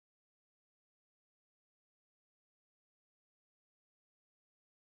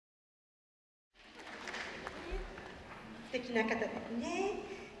敵な方ですね。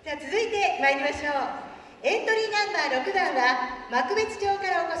じゃあ続いて参りましょう。エントリーナンバー6番は幕別町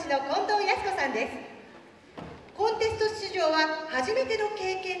からお越しの近藤靖子さんです。コンテスト出場は初めての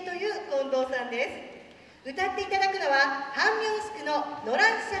経験という近藤さんです。歌っていただくのはハンミョンスクの「ノ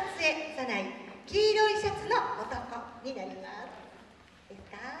ランシャツエサナイ黄色いシャツの男」になります。です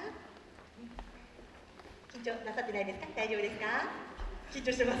か？緊張なさってないですか？大丈夫ですか？緊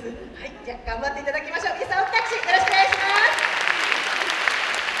張してます。はい、じゃあ頑張っていただきましょう。皆さん、大きな拍手よろしくお願いします。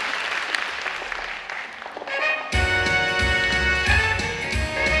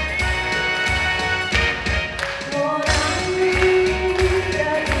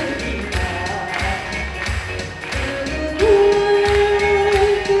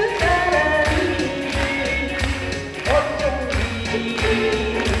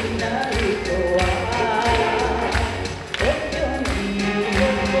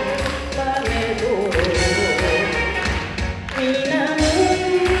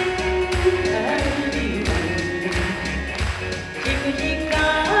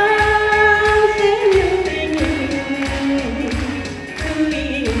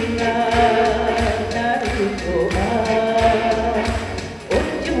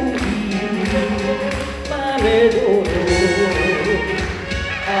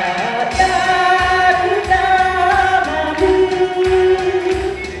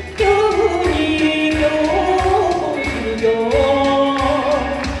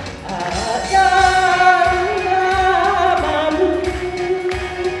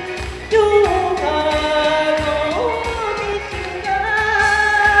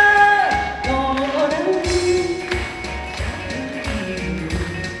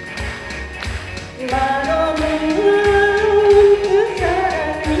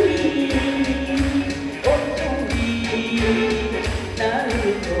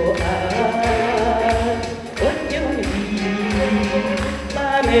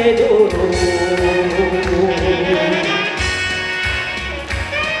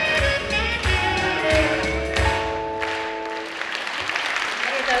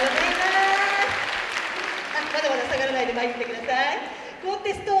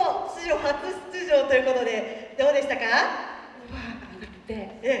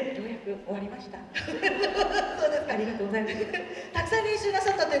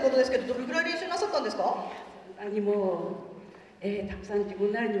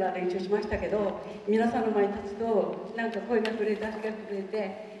皆さんの前に立つとなんか声が震えて足が震え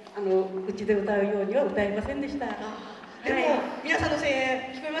てうちで歌うようには歌えませんでした。でも、皆さんの声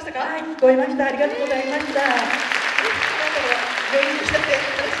援聞こえましたか？はい、聞こえました。ありがとうございました。皆さんも余韻に浸って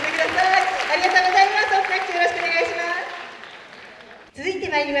楽しんでください。ありがとうございます。お拍手よろしくお願いします。続いて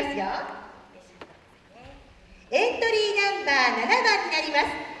まいりますよ。エントリーナンバー7番になりま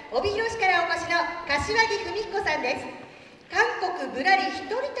す。帯広市からお越しの柏木文彦さんです。韓国ぶらり一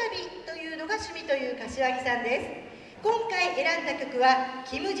人旅というのが趣味という柏木さんです。今回選んだ曲は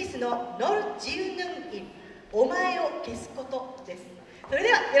キム・ジスのノルジウヌンイル、お前を消すことです。それ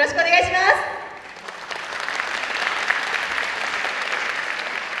ではよろしくお願いします。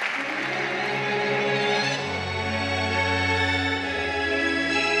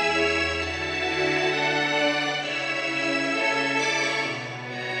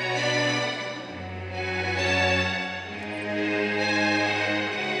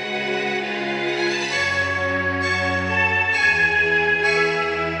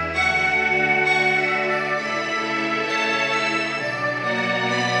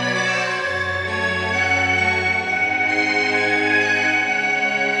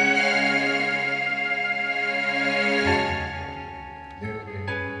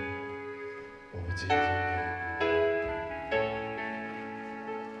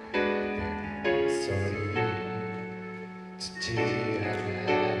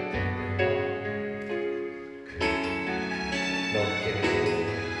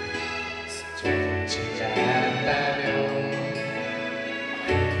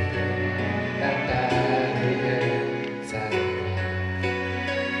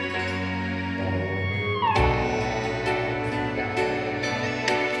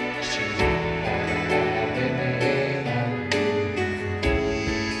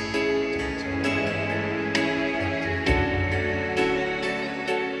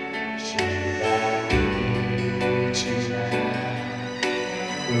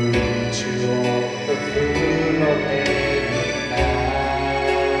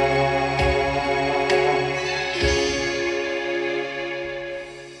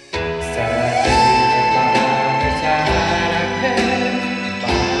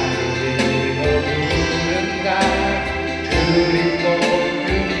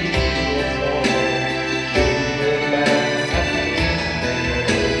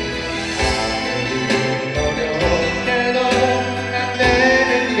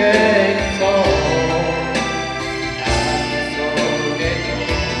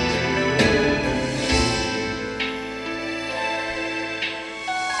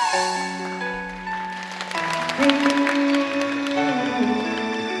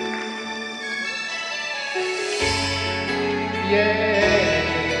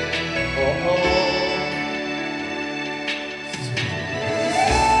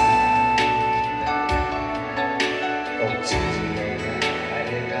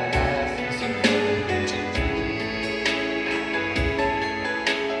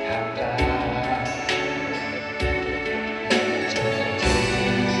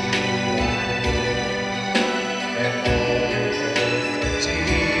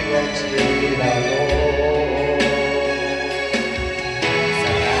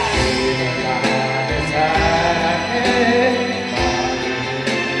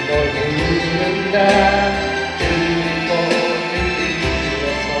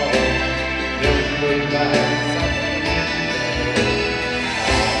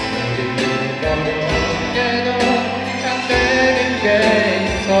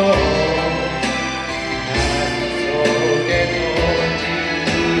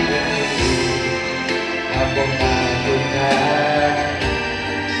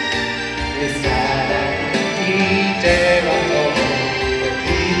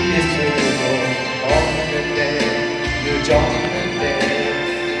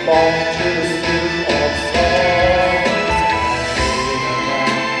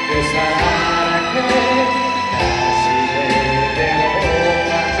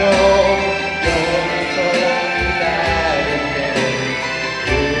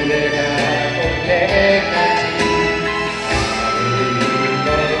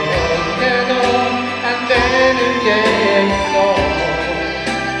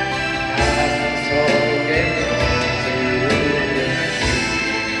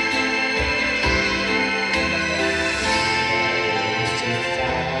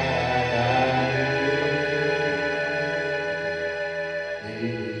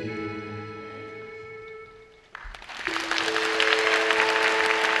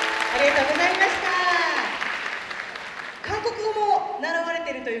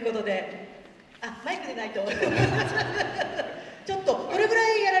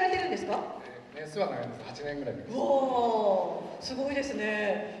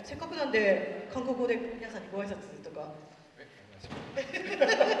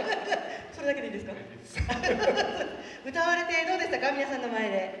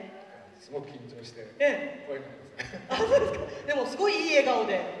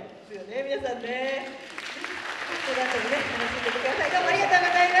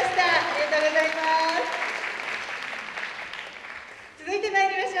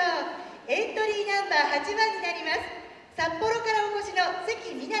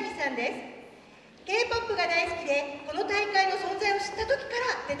K-POP が大好きで、この大会の存在を知った時か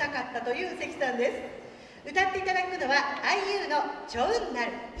ら出たかったという関さんです。歌っていただくのは IU の「チョウンナ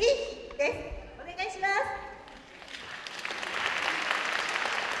ル IU」です。お願いします。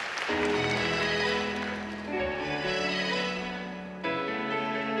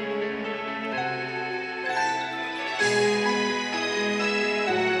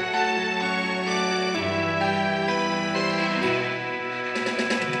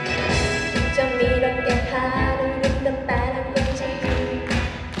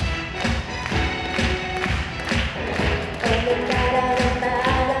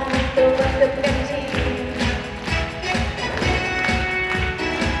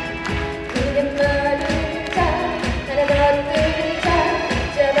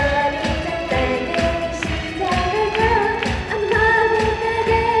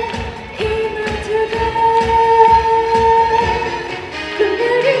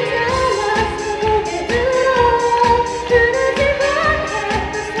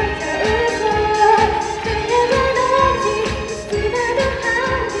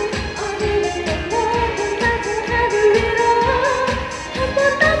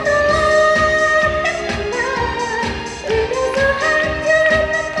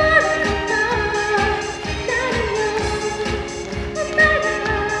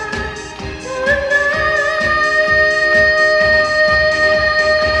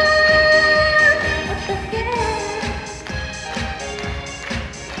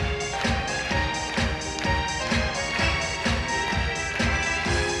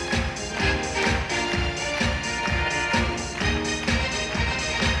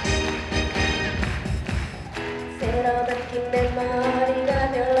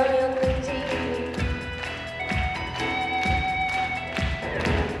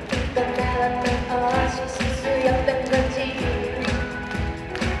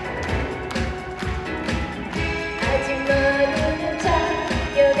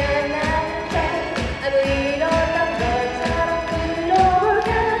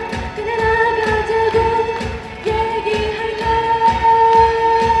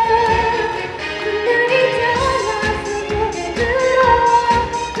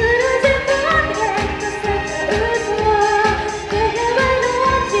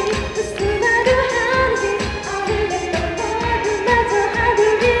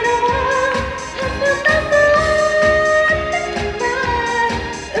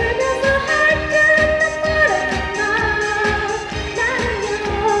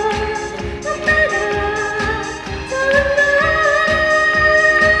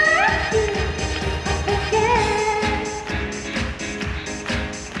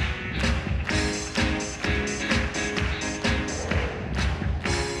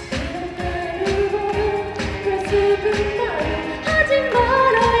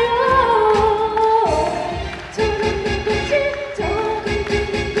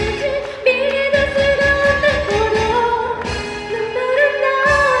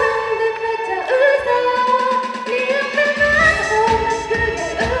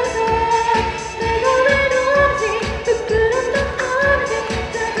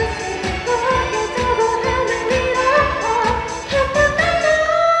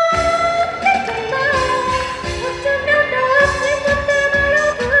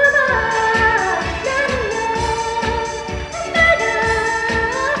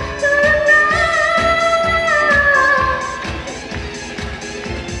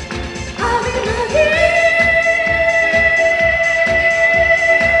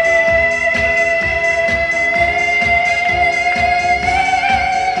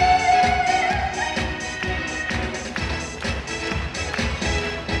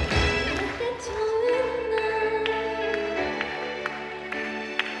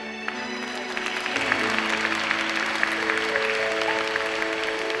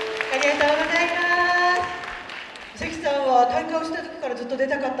は大会をした時からずっと出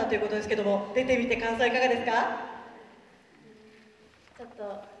たかったということですけども、出てみて感想いかがですか？ちょっ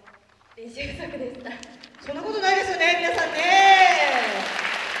と練習不足でした。そんなことないですよね、皆さんね。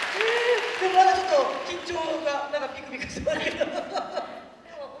でもまだちょっと緊張がなんかピクピクしてますけど。で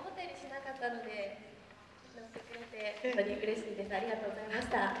も思ったよりしなかったので、乗ってくれて本当に嬉しいです。ありがとうございまし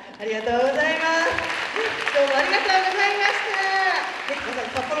た。ありがとうございます。どうもありがとうございました。まさ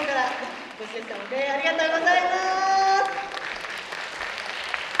に札幌からご出演したのでありがとうございます。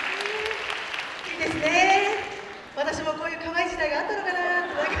いいですね。私もこういう可愛い時代があったのかなっ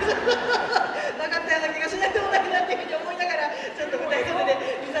てなかったような気がしないでもないなっていうふうに思いながらちょっと舞台袖で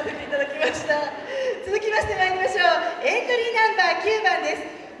見させていただきました。続きまして参りましょう。エントリーナンバー9番です。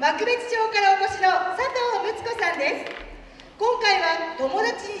幕別町からお越しの佐藤睦子さんです。今回は友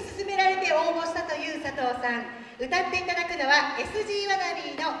達に勧められて応募したという佐藤さん、歌っていただくのは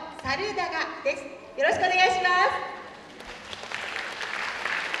SGwannabe のサルダガです。よろしくお願いします。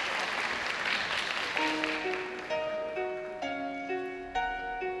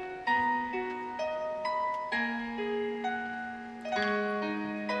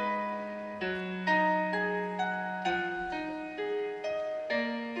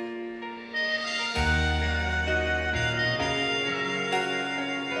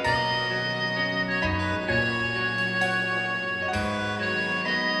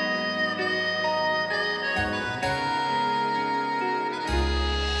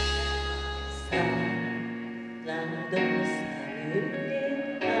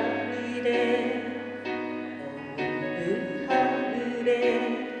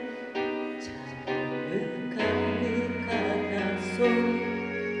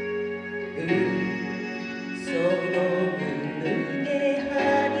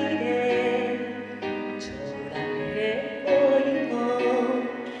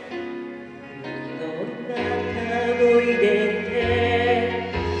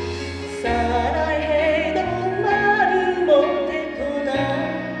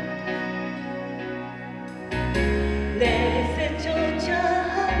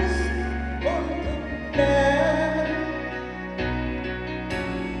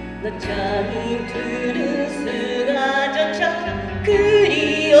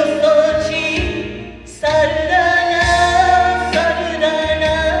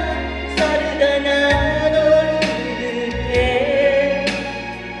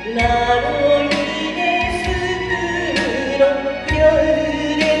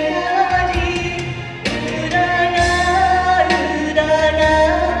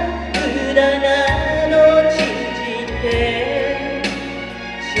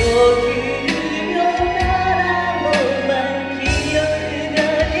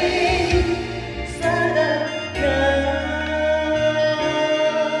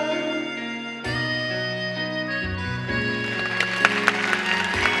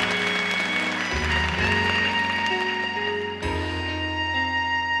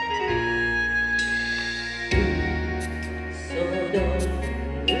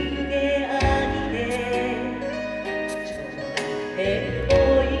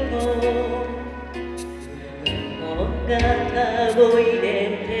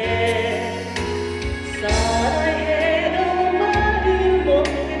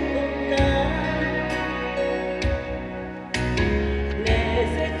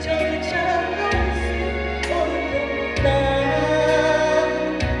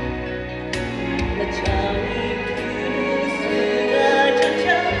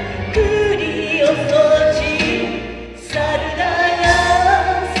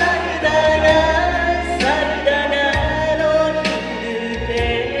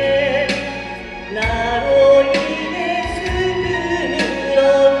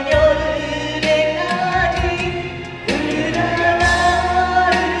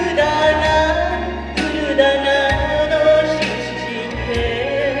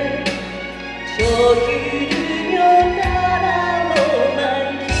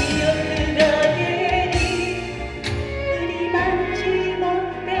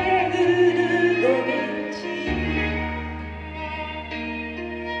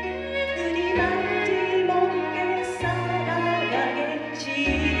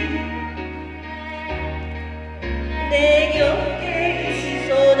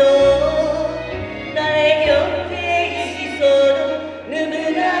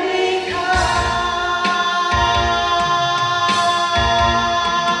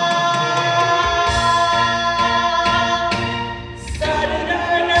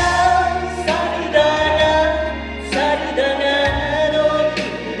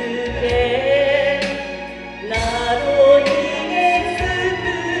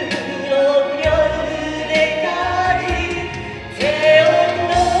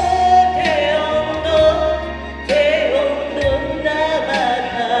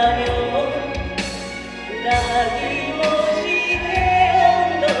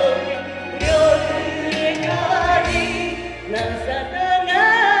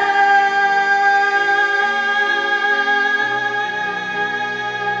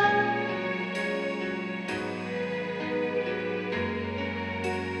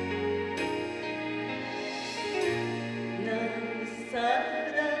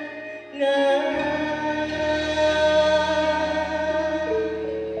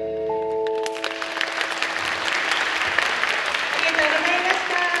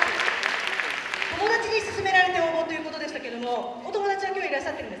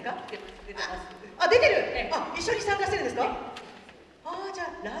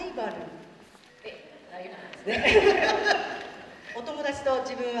イバル。ライバルですね。お友達と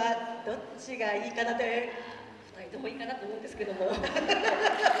自分はどっちがいいかなって。2人ともいいかなと思うんですけども。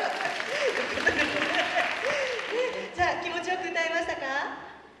じゃあ気持ちよく歌いましたか？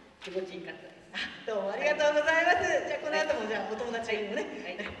気持ちいいかったです。どうもありがとうございます。じゃあこの後もじゃあお友達にもね、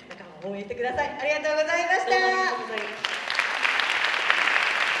仲間を応援してください。ありがとうございました。どうもありがとうございます。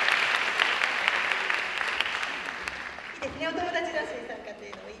いいですね、お友達同士に参加と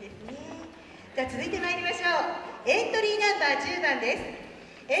いうのもいいですね。じゃあ続いてまいりましょう。エントリーナンバー10番です。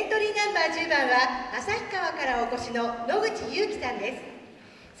エントリーナンバー10番は旭川からお越しの野口祐樹さんです。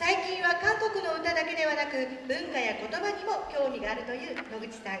最近は韓国の歌だけではなく文化や言葉にも興味があるという野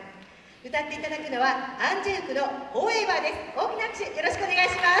口さん。歌っていただくのはアンジェウクの「フォーエバー」です。大きな拍手よろしくお願い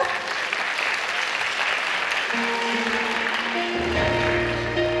します。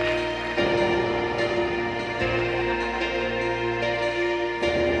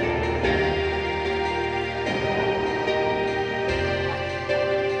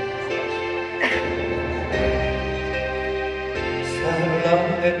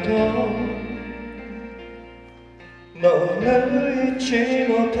사랑해도 너를 잊지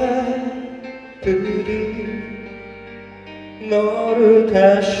못하더니 너를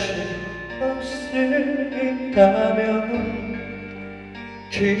다시 볼 수 있다면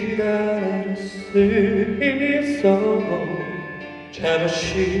기다릴 수 있어.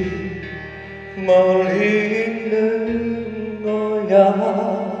 잠시 멀리 있는 거야.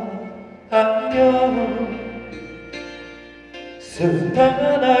 안녕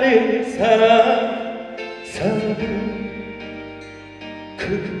사나이 사랑사는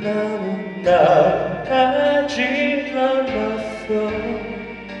그나는 나가지 않았어.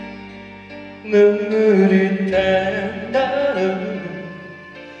 눈물이 샌다는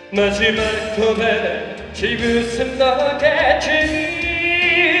마지막 고백 지금 너겠지.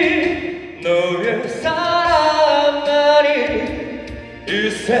 너의 사랑만이 이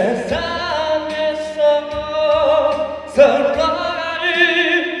세상에서 살아가는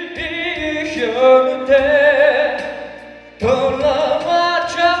이 현대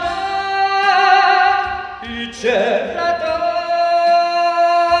돌아와줘. 이제라도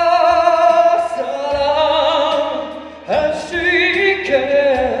사랑할 수 있게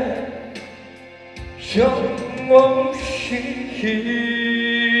영원히.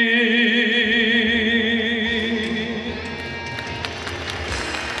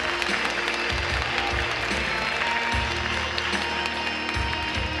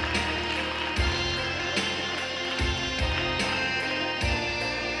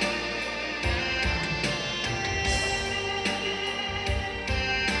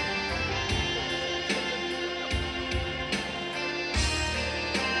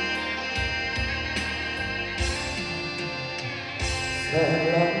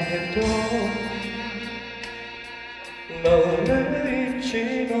 사랑해도 너를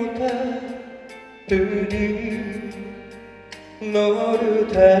잊지 못하더니 너를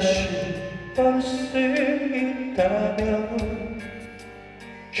다시 볼 수 있다면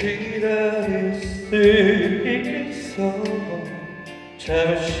기다릴 수 있어.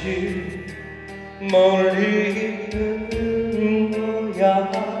 잠시 멀리 있는 거야.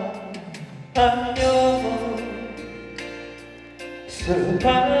 안녕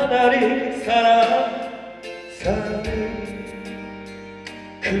사나이 사랑사는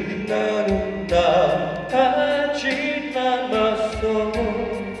그날은 나가지 않았어.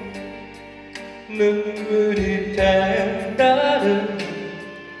 눈물이 샌다는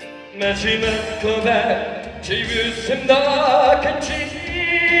마지막 고백 지금 너겠지.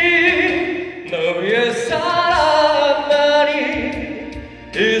 너의 사랑만이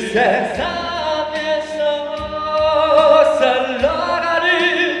이 세상에서 살아가는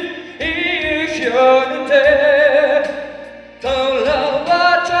이 현대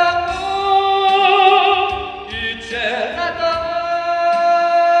돌아와줘. 이제라도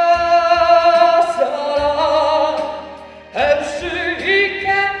사랑할 수 있게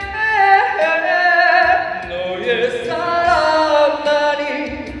너의 사랑만이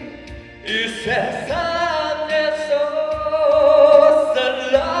이 세상에서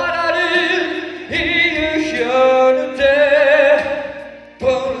살아가는 이 현대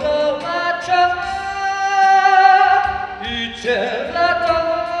돌아와줘. 이제라도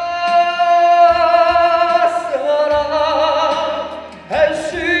사랑할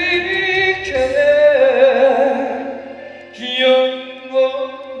수 있게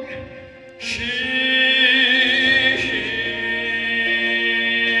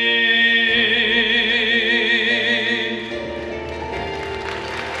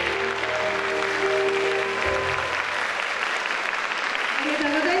ありがと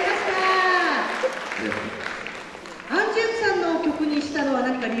うございます。アンジュークさんの曲にしたのは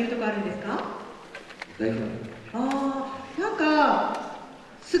何か理由とかあるんですか？大ファン。なんか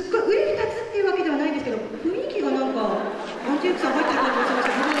すっごい上に立つっていうわけではないんですけど、雰囲気がなんかアンジュークさん入ってる感じがしま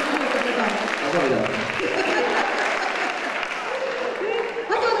した。自分の声とか。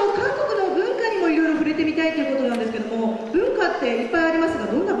あと韓国の文化にもいろいろ触れてみたいということなんですけども、文化っていっぱいありますが、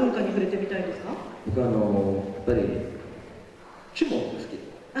どんな文化に触れてみたいですか？僕やっぱり中国好き。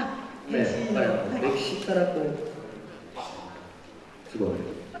歴史からこうすごい。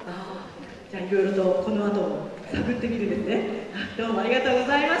じゃあいろいろとこの後も探ってみるんですね。どうもありがとうご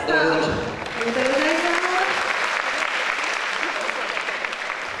ざいました。ありがとうございます。